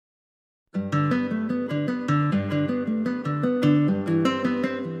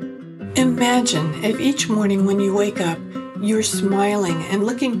Imagine if each morning when you wake up, you're smiling and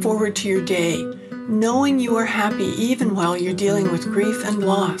looking forward to your day, knowing you are happy even while you're dealing with grief and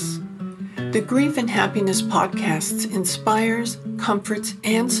loss. The Grief and Happiness podcast inspires, comforts,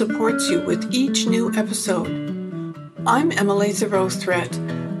 and supports you with each new episode. I'm Emily Zero-Threat,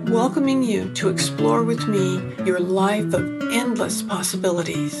 welcoming you to explore with me your life of endless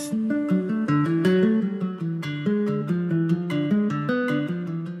possibilities.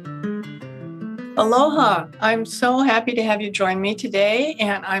 Aloha! I'm so happy to have you join me today,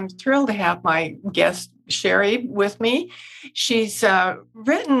 and I'm thrilled to have my guest, Sherry, with me. She's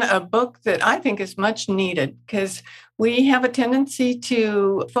written a book that I think is much needed because we have a tendency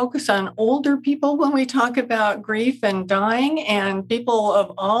to focus on older people when we talk about grief and dying, and people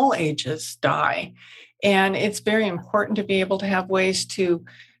of all ages die. And it's very important to be able to have ways to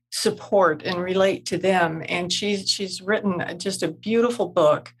support and relate to them. And she's written just a beautiful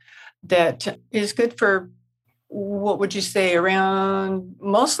book that is good for, what would you say, around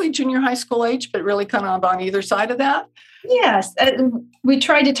mostly junior high school age, but really kind of on either side of that? Yes. We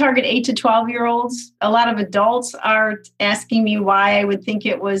tried to target 8 to 12-year-olds. A lot of adults are asking me why I would think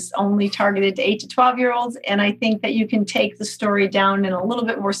it was only targeted to 8 to 12-year-olds. And I think that you can take the story down in a little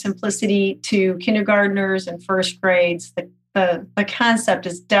bit more simplicity to kindergartners and first grades. The concept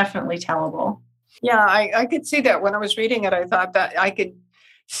is definitely tellable. Yeah, I could see that. When I was reading it, I thought that I could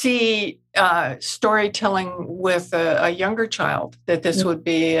see storytelling with a younger child, that this would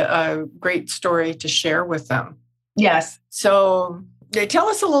be a great story to share with them. Yes. So tell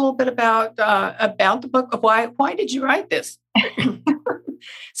us a little bit about the book. Why did you write this?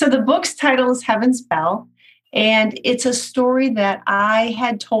 So the book's title is Heaven's Bell, and it's a story that I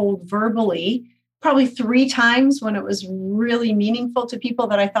had told verbally probably 3 times when it was really meaningful to people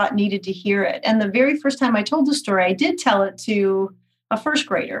that I thought needed to hear it. And the very first time I told the story, I did tell it to a first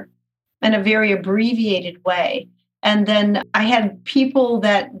grader in a very abbreviated way. And then I had people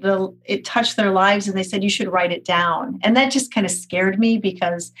that it touched their lives and they said, you should write it down. And that just kind of scared me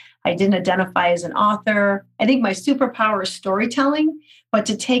because I didn't identify as an author. I think my superpower is storytelling, but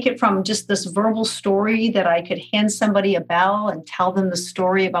to take it from just this verbal story that I could hand somebody a bell and tell them the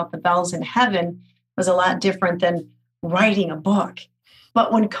story about the bells in heaven was a lot different than writing a book.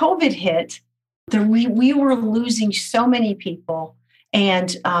 But when COVID hit, we were losing so many people.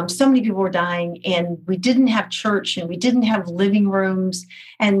 And so many people were dying, and we didn't have church, and we didn't have living rooms,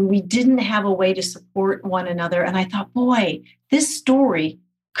 and we didn't have a way to support one another. And I thought, boy, this story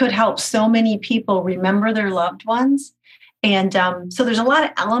could help so many people remember their loved ones. And so there's a lot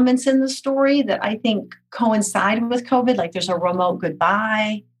of elements in the story that I think coincide with COVID, like there's a remote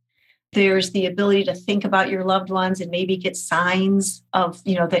goodbye. There's the ability to think about your loved ones and maybe get signs of,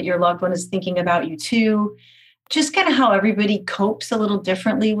 that your loved one is thinking about you too. Just kind of how everybody copes a little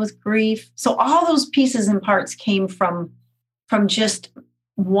differently with grief. So all those pieces and parts came from just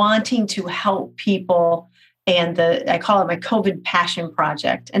wanting to help people. And I call it my COVID passion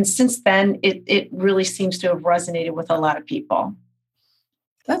project. And since then, it really seems to have resonated with a lot of people.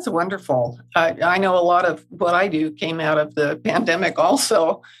 That's wonderful. I know a lot of what I do came out of the pandemic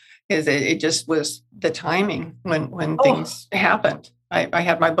also, is it just was the timing when things happened. I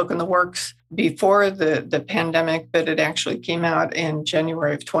had my book in the works before the pandemic, but it actually came out in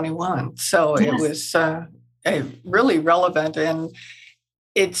January of 21. So It was really relevant. And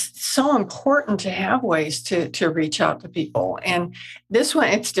it's so important to have ways to reach out to people. And this one,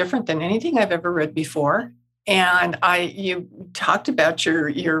 it's different than anything I've ever read before. And you talked about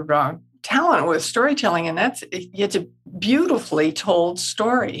your talent with storytelling, and it's a beautifully told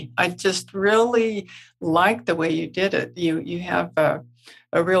story. I just really like the way you did it. You have a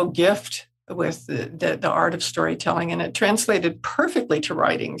real gift with the art of storytelling, and it translated perfectly to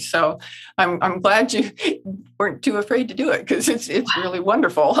writing. So I'm glad you weren't too afraid to do it, because it's really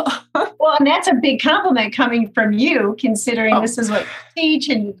wonderful. Well, and that's a big compliment coming from you, considering this is what you teach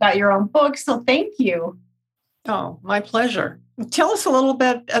and you've got your own book. So thank you. Oh, my pleasure. Tell us a little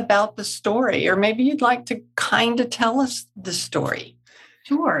bit about the story, or maybe you'd like to kind of tell us the story.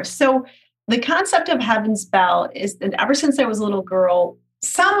 Sure. So the concept of Heaven's Bell is that ever since I was a little girl,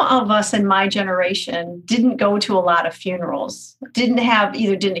 some of us in my generation didn't go to a lot of funerals, didn't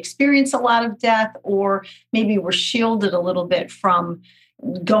experience a lot of death, or maybe were shielded a little bit from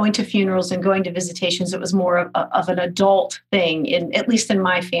going to funerals and going to visitations. It was more of an adult thing, at least in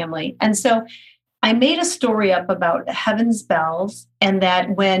my family. And so I made a story up about Heaven's Bells, and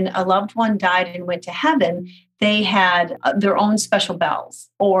that when a loved one died and went to heaven, they had their own special bells,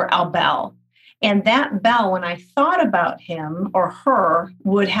 or a bell. And that bell, when I thought about him or her,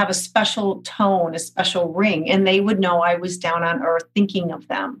 would have a special tone, a special ring, and they would know I was down on earth thinking of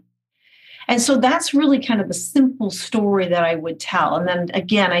them. And so that's really kind of the simple story that I would tell. And then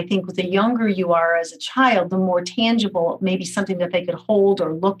again, I think the younger you are as a child, the more tangible, maybe something that they could hold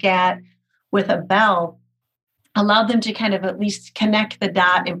or look at with a bell, allowed them to kind of at least connect the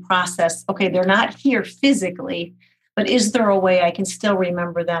dot and process, okay, they're not here physically, but is there a way I can still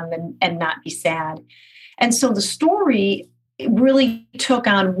remember them and not be sad? And so the story really took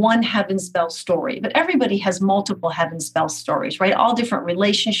on one Heaven's Bell story, but everybody has multiple Heaven's Bell stories, right? All different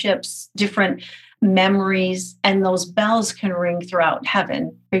relationships, different memories, and those bells can ring throughout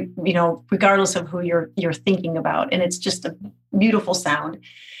heaven, regardless of who you're thinking about. And it's just a beautiful sound.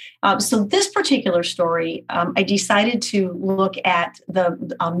 So this particular story, I decided to look at the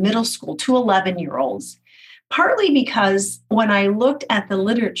middle school, 2 11-year-olds, partly because when I looked at the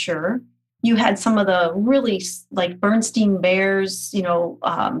literature, you had some of the really like Bernstein Bears,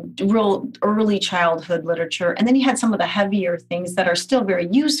 real early childhood literature. And then you had some of the heavier things that are still very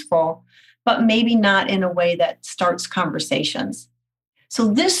useful, but maybe not in a way that starts conversations. So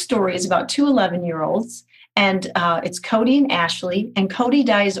this story is about 2 11-year-olds. And it's Cody and Ashley. And Cody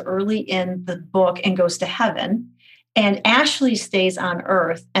dies early in the book and goes to heaven. And Ashley stays on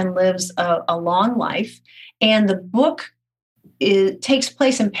earth and lives a long life. And the book takes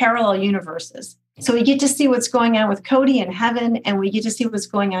place in parallel universes. So we get to see what's going on with Cody in heaven, and we get to see what's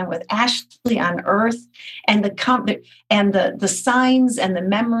going on with Ashley on earth, and the signs and the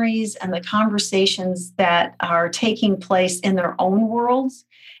memories and the conversations that are taking place in their own worlds.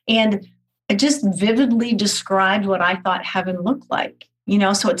 And I just vividly described what I thought heaven looked like.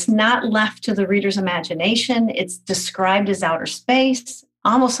 So it's not left to the reader's imagination. It's described as outer space,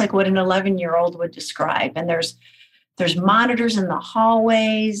 almost like what an 11-year-old would describe. And there's monitors in the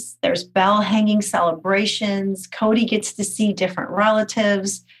hallways. There's bell hanging celebrations. Cody gets to see different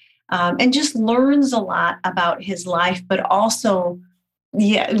relatives and just learns a lot about his life, but also,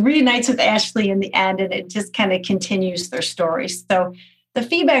 reunites with Ashley in the end, and it just kind of continues their story. So the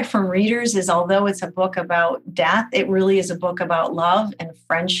feedback from readers is, although it's a book about death, it really is a book about love and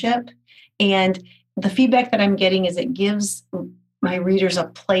friendship. And the feedback that I'm getting is it gives my readers a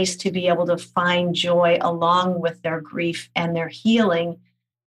place to be able to find joy along with their grief and their healing.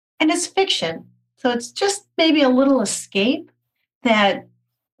 And it's fiction. So it's just maybe a little escape that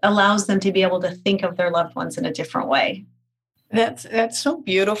allows them to be able to think of their loved ones in a different way. That's so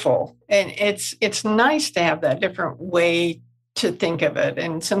beautiful. And it's nice to have that different way to think of it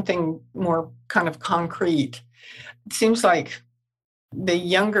and something more kind of concrete. It seems like the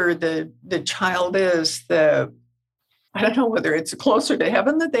younger the child is, I don't know whether it's closer to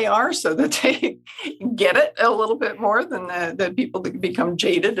heaven that they are, so that they get it a little bit more than the people that become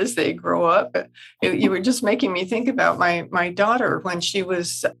jaded as they grow up. You were just making me think about my daughter when she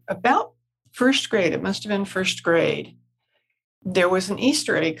was about first grade. It must have been first grade. There was an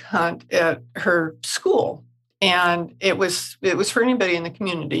Easter egg hunt at her school. And it was for anybody in the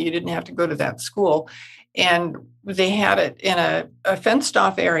community. You didn't have to go to that school. And they had it in a fenced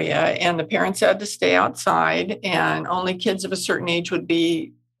off area, and the parents had to stay outside, and only kids of a certain age would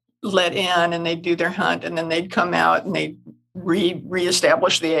be let in, and they'd do their hunt, and then they'd come out and they'd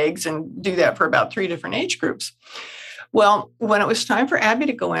reestablish the eggs and do that for about 3 different age groups. Well, when it was time for Abby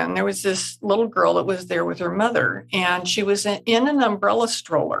to go in, there was this little girl that was there with her mother, and she was in an umbrella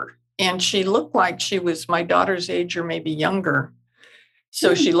stroller. And she looked like she was my daughter's age or maybe younger.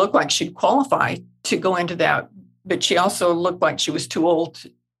 So she looked like she'd qualify to go into that. But she also looked like she was too old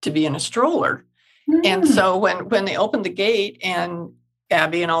to be in a stroller. And so when they opened the gate and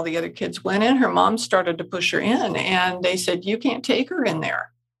Abby and all the other kids went in, her mom started to push her in. And they said, "You can't take her in there."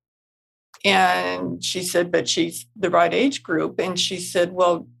 And she said, "But she's the right age group." And she said,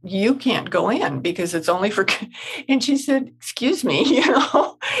 "Well, you can't go in because it's only for," and she said, "Excuse me,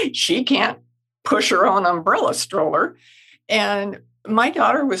 she can't push her own umbrella stroller." And my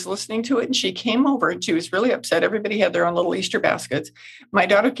daughter was listening to it, and she came over and she was really upset. Everybody had their own little Easter baskets. My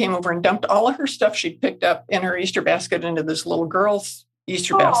daughter came over and dumped all of her stuff she'd picked up in her Easter basket into this little girl's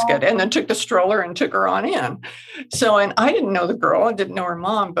Easter basket, and then took the stroller and took her on in. So, and I didn't know the girl, I didn't know her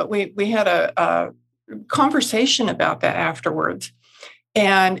mom, but we had a conversation about that afterwards.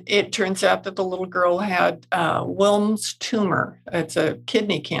 And it turns out that the little girl had Wilms tumor. It's a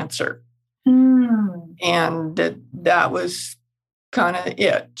kidney cancer. And that was kind of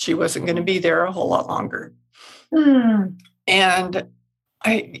it. She wasn't going to be there a whole lot longer. And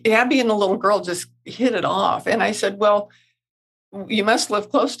Abby and the little girl just hit it off. And I said, "Well, you must live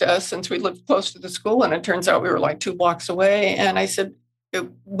close to us," since we lived close to the school. And it turns out we were like 2 blocks away. And I said,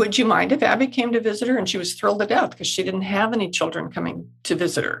 "Would you mind if Abby came to visit her?" And she was thrilled to death because she didn't have any children coming to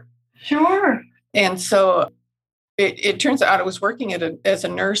visit her. Sure. And so it turns out I was working as a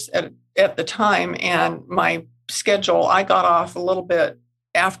nurse at at the time, and my schedule, I got off a little bit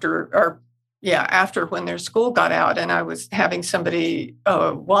after when their school got out, and I was having somebody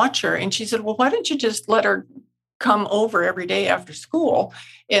watch her. And she said, well, why don't you just let her come over every day after school,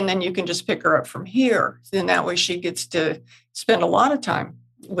 and then you can just pick her up from here. And that way she gets to spend a lot of time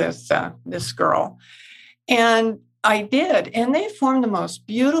with this girl. And I did. And they formed the most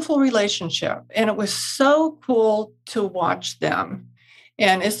beautiful relationship. And it was so cool to watch them.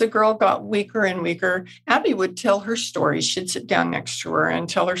 And as the girl got weaker and weaker, Abby would tell her stories. She'd sit down next to her and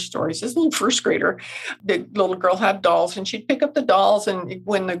tell her stories. This little first grader, the little girl had dolls, and she'd pick up the dolls. And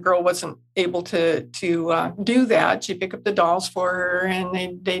when the girl wasn't able to do that, she'd pick up the dolls for her,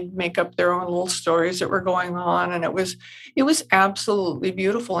 and they'd make up their own little stories that were going on. And it was absolutely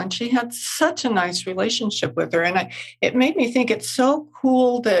beautiful. And she had such a nice relationship with her. And it made me think it's so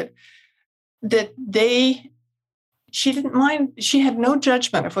cool that she didn't mind. She had no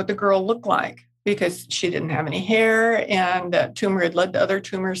judgment of what the girl looked like, because she didn't have any hair, and that tumor had led to other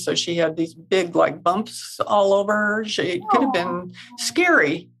tumors. So she had these big like bumps all over her. It could have been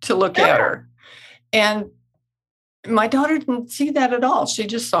scary to look at her. And my daughter didn't see that at all. She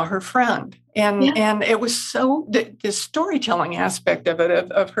just saw her friend. And it was so, the storytelling aspect of it,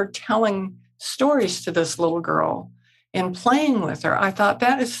 of her telling stories to this little girl and playing with her, I thought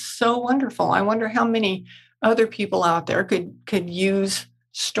that is so wonderful. I wonder how many other people out there could use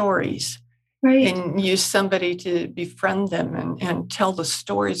stories, right, and use somebody to befriend them and tell the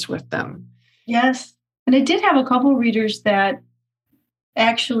stories with them. Yes. And I did have a couple of readers that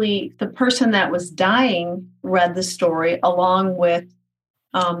actually the person that was dying read the story along with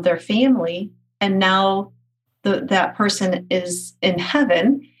their family. And now that person is in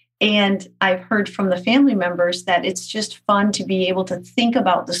heaven. And I've heard from the family members that it's just fun to be able to think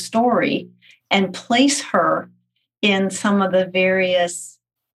about the story and place her in some of the various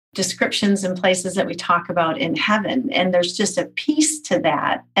descriptions and places that we talk about in heaven. And there's just a piece to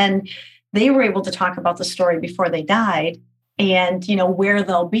that. And they were able to talk about the story before they died, and, where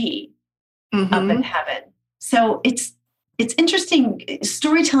they'll be up in heaven. So it's interesting.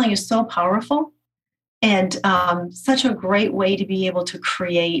 Storytelling is so powerful, and such a great way to be able to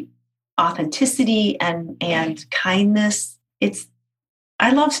create authenticity and kindness.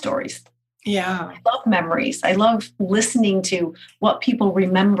 I love stories. Yeah. I love memories. I love listening to what people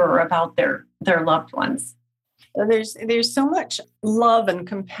remember about their loved ones. There's so much love and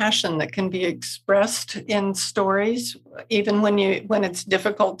compassion that can be expressed in stories, even when it's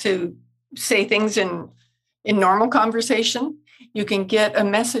difficult to say things in normal conversation. You can get a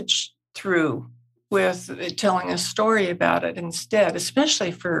message through with telling a story about it instead,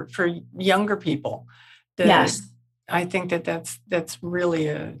 especially for younger people. Yes. I think that's really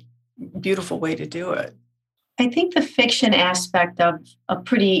a beautiful way to do it. I think the fiction aspect of a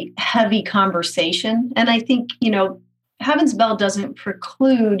pretty heavy conversation, and I think, Heaven's Bell doesn't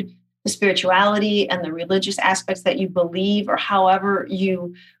preclude the spirituality and the religious aspects that you believe, or however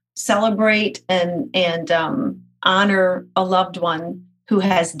you celebrate and honor a loved one who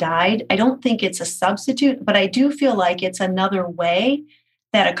has died. I don't think it's a substitute, but I do feel like it's another way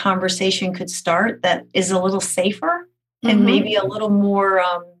that a conversation could start that is a little safer and maybe a little more,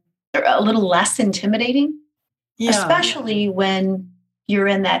 a little less intimidating, especially when you're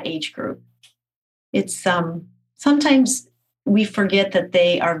in that age group. It's sometimes we forget that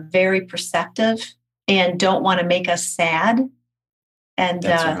they are very perceptive and don't want to make us sad, and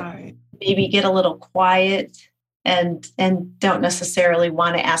maybe get a little quiet and don't necessarily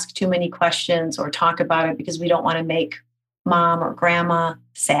want to ask too many questions or talk about it because we don't want to make mom or grandma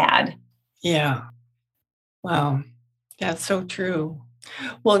sad. Yeah. Wow. That's so true.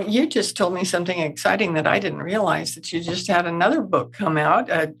 Well, you just told me something exciting that I didn't realize, that you just had another book come out,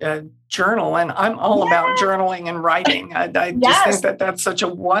 a journal, and I'm all about journaling and writing. I just think that that's such a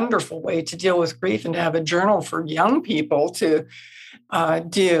wonderful way to deal with grief, and to have a journal for young people to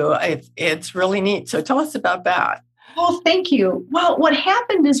do. It's really neat. So tell us about that. Well, thank you. Well, what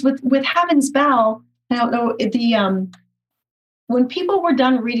happened is with Heaven's Bell, I don't know, when people were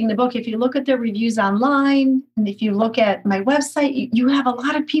done reading the book, if you look at their reviews online, and if you look at my website, you have a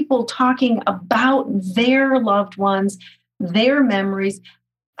lot of people talking about their loved ones, their memories.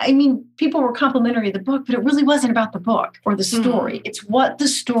 I mean, people were complimentary of the book, but it really wasn't about the book or the story. It's what the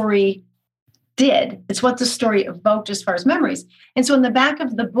story did. It's what the story evoked as far as memories. And so in the back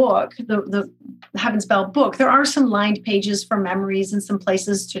of the book, the Heaven's Bell book, there are some lined pages for memories and some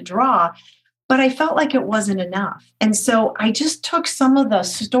places to draw. But I felt like it wasn't enough. And so I just took some of the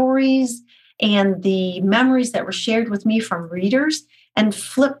stories and the memories that were shared with me from readers and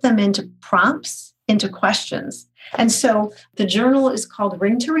flipped them into prompts into questions. And so the journal is called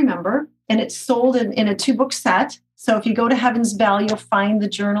Ring to Remember, and it's sold in a 2-book set. So if you go to Heaven's Bell, you'll find the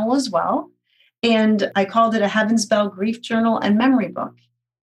journal as well. And I called it a Heaven's Bell Grief Journal and Memory Book.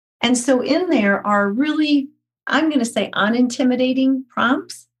 And so in there are really, I'm going to say, unintimidating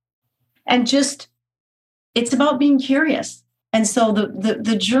prompts. And just, it's about being curious. And so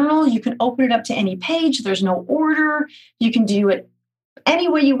the journal, you can open it up to any page. There's no order. You can do it any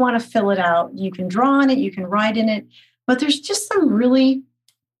way you want to fill it out. You can draw on it. You can write in it. But there's just some really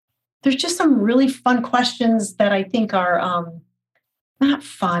fun questions that I think are not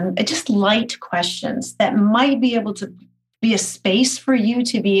fun, just light questions that might be able to be a space for you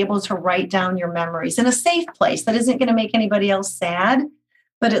to be able to write down your memories in a safe place that isn't going to make anybody else sad,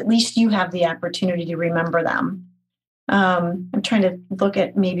 but at least you have the opportunity to remember them. I'm trying to look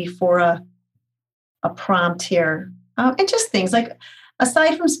at maybe for a prompt here. And just things like,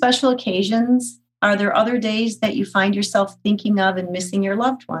 aside from special occasions, are there other days that you find yourself thinking of and missing your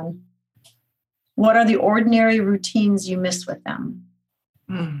loved one? What are the ordinary routines you miss with them?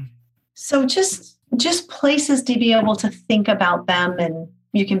 So just places to be able to think about them, and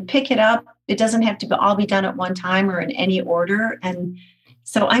you can pick it up. It doesn't have to all be done at one time or in any order. And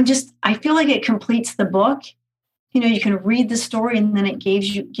so I feel like it completes the book. You can read the story and then it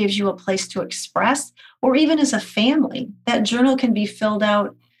gives you a place to express, or even as a family, that journal can be filled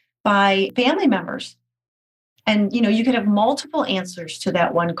out by family members. And, you could have multiple answers to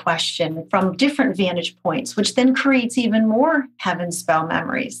that one question from different vantage points, which then creates even more Heaven's Bell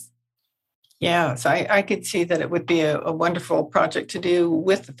memories. Yes, I could see that it would be a wonderful project to do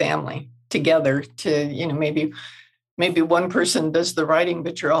with the family together to, maybe one person does the writing,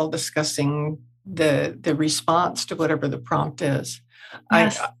 but you're all discussing the response to whatever the prompt is.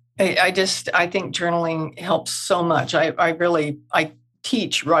 Yes. I think journaling helps so much. I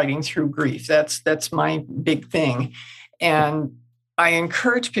teach writing through grief. That's my big thing. And I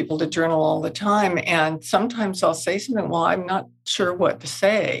encourage people to journal all the time. And sometimes I'll say something, well, I'm not sure what to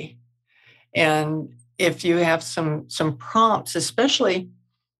say. And if you have some prompts, especially,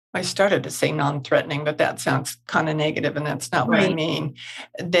 I started to say non-threatening, but that sounds kind of negative, and that's not what I mean.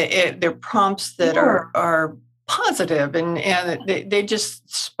 They're prompts that are positive, and they just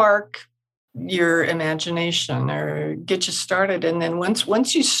spark your imagination or get you started. And then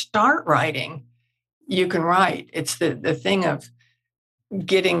once you start writing, you can write. It's the thing of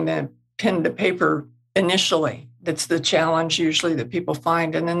getting the pen to paper initially. That's the challenge usually that people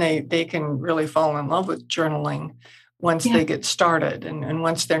find. And then they can really fall in love with journaling once they get started and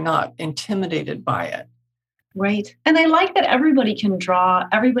once they're not intimidated by it. Right. And I like that everybody can draw,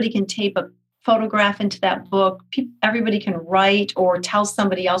 everybody can tape a photograph into that book. Everybody can write or tell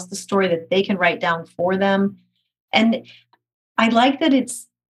somebody else the story that they can write down for them. And I like that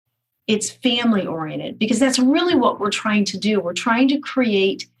it's family oriented, because that's really what we're trying to do. We're trying to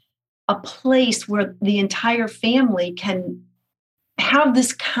create a place where the entire family can have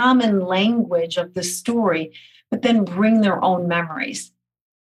this common language of the story, but then bring their own memories.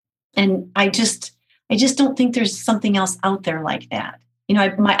 And I just don't think there's something else out there like that.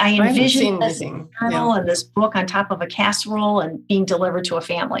 I envision this journal and this book on top of a casserole and being delivered to a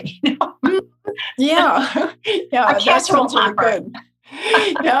family. Yeah, a casserole topper. Really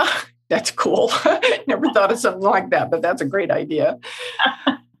good. Yeah, that's cool. Never thought of something like that, but that's a great idea.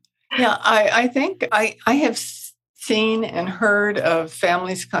 Yeah, I think I have seen and heard of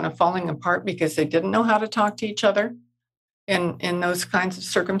families kind of falling apart because they didn't know how to talk to each other in those kinds of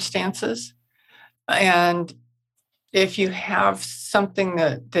circumstances. And if you have something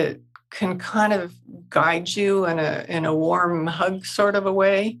that can kind of guide you in a warm hug sort of a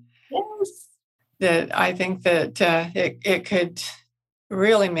way, yes, that I think that it could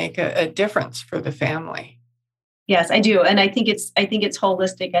really make a difference for the family. Yes, I do. And I think it's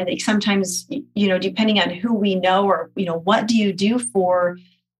holistic. I think sometimes, depending on who we know or, what do you do for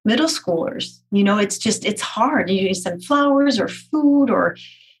middle schoolers? It's hard. You send flowers or food or,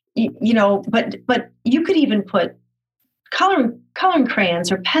 but you could even put coloring crayons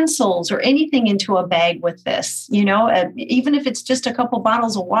or pencils or anything into a bag with this, even if it's just a couple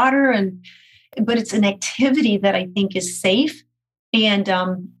bottles of water, but it's an activity that I think is safe and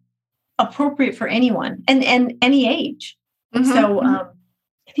appropriate for anyone and any age. Mm-hmm. So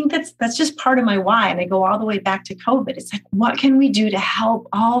I think that's just part of my why. And I go all the way back to COVID. It's like, what can we do to help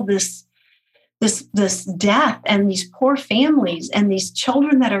all this death and these poor families and these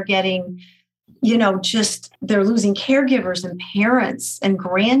children that are getting, they're losing caregivers and parents and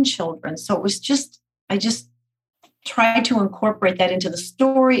grandchildren. So it was I just tried to incorporate that into the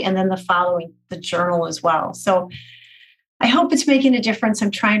story and then the journal as well. So I hope it's making a difference. I'm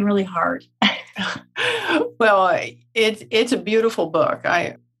trying really hard. Well, it's a beautiful book.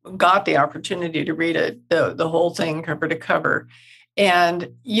 I got the opportunity to read it, the whole thing cover to cover.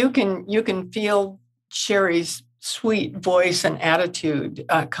 And you can feel Sherry's sweet voice and attitude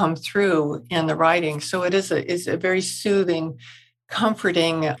come through in the writing. So is a very soothing,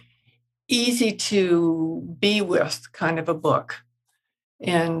 comforting, easy to be with kind of a book.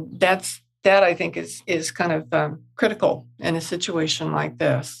 And that I think is kind of critical in a situation like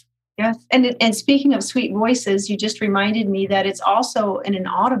this. Yes. And speaking of sweet voices, you just reminded me that it's also in an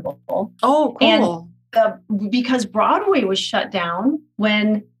Audible. Oh, cool. And because Broadway was shut down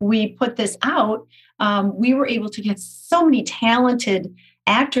when we put this out, we were able to get so many talented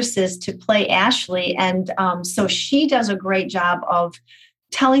actresses to play Ashley. And so she does a great job of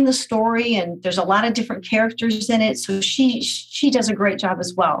telling the story, and there's a lot of different characters in it. So she does a great job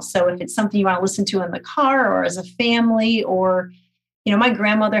as well. So if it's something you want to listen to in the car or as a family, or, my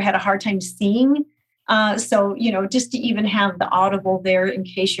grandmother had a hard time seeing. So, just to even have the Audible there in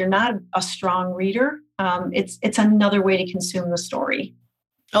case you're not a strong reader, it's another way to consume the story.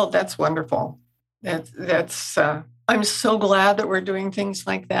 Oh, that's wonderful. That's I'm so glad that we're doing things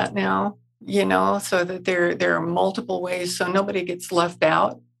like that now, so that there are multiple ways so nobody gets left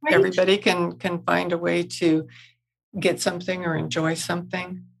out. Right. Everybody can find a way to get something or enjoy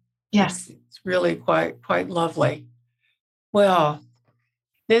something. Yes. It's really quite lovely. Well,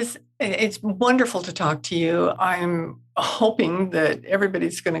 it's wonderful to talk to you. I'm hoping that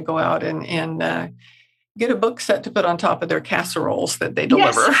everybody's going to go out and get a book set to put on top of their casseroles that they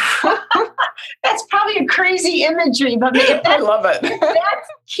deliver. Yes. That's probably a crazy imagery, but I love it. If that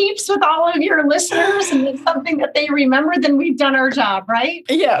keeps with all of your listeners and it's something that they remember, then we've done our job, right?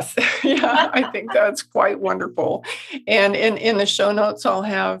 Yes. Yeah, I think that's quite wonderful. And in the show notes, I'll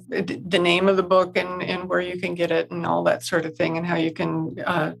have the name of the book and where you can get it and all that sort of thing, and how you can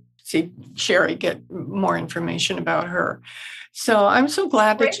see Sherry, get more information about her. So I'm so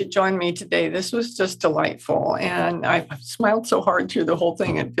glad that you joined me today. This was just delightful. And I smiled so hard through the whole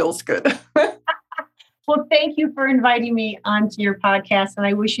thing. It feels good. Well, thank you for inviting me onto your podcast. And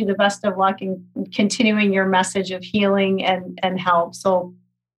I wish you the best of luck in continuing your message of healing and help. So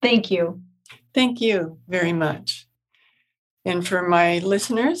thank you. Thank you very much. And for my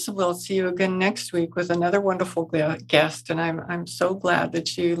listeners, we'll see you again next week with another wonderful guest. And I'm so glad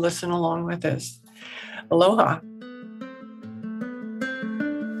that you listen along with us. Aloha.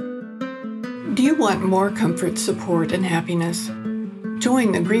 Do you want more comfort, support, and happiness?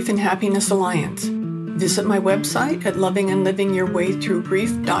 Join the Grief and Happiness Alliance. Visit my website at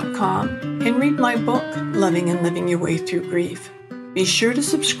lovingandlivingyourwaythroughgrief.com and read my book, Loving and Living Your Way Through Grief. Be sure to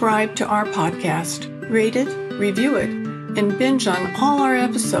subscribe to our podcast, rate it, review it, and binge on all our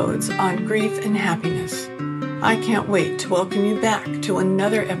episodes on grief and happiness. I can't wait to welcome you back to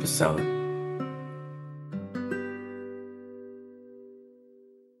another episode